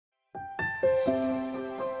Hey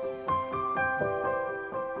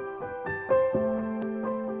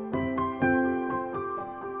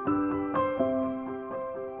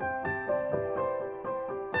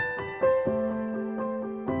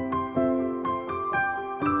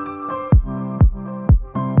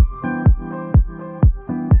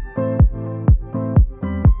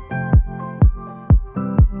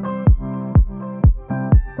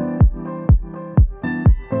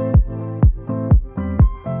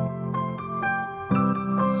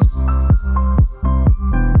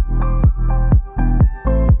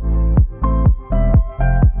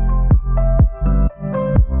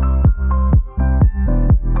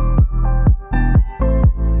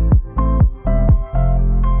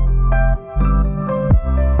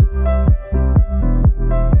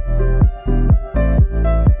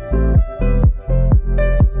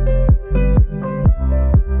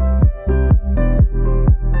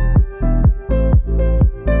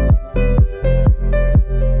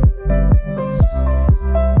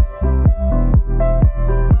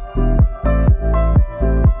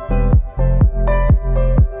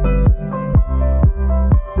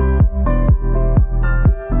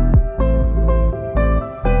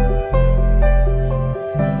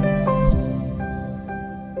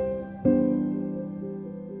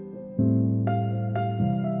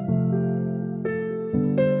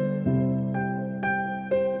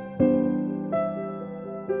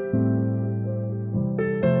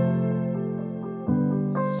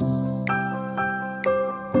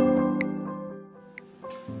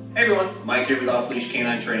everyone, Mike here with Leash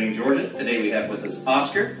K9 Training, Georgia. Today we have with us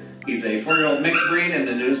Oscar. He's a 4-year-old mixed breed and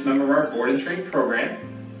the newest member of our board and train program.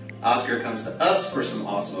 Oscar comes to us for some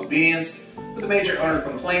awesome obedience with a major owner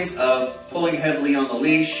complaints of pulling heavily on the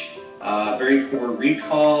leash, very poor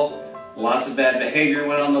recall, lots of bad behavior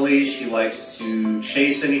when on the leash. He likes to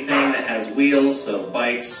chase anything that has wheels, so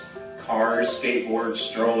bikes, cars, skateboards,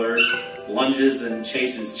 strollers, lunges and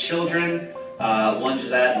chases children,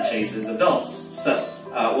 lunges at and chases adults. So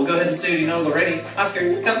we'll go ahead and see what he knows already.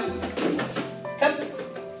 Oscar, come. Come.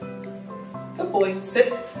 Good boy.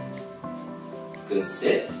 Sit. Good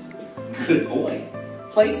sit. Good boy.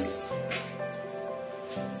 Place.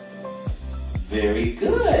 Very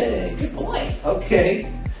good. Good boy.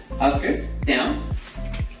 Okay. Oscar, down.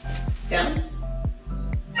 Down.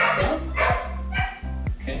 Down.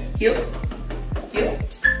 Okay. Heel. Heel.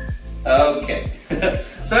 Okay.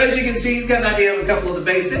 So as you can see, he's got an idea of a couple of the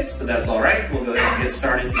basics, but that's all right. We'll go ahead and get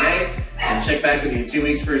started today and check back with you in 2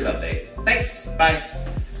 weeks for his update. Thanks. Bye.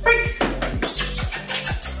 Break.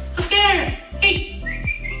 Oscar. Hey.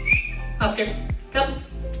 Oscar, come.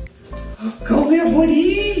 Come here,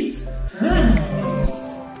 buddy.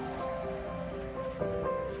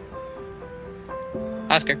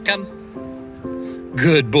 Oscar, come.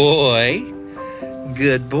 Good boy.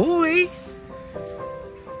 Good boy.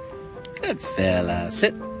 Good fella.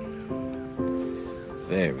 Sit.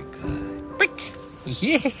 Very good.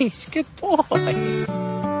 Yes, good boy.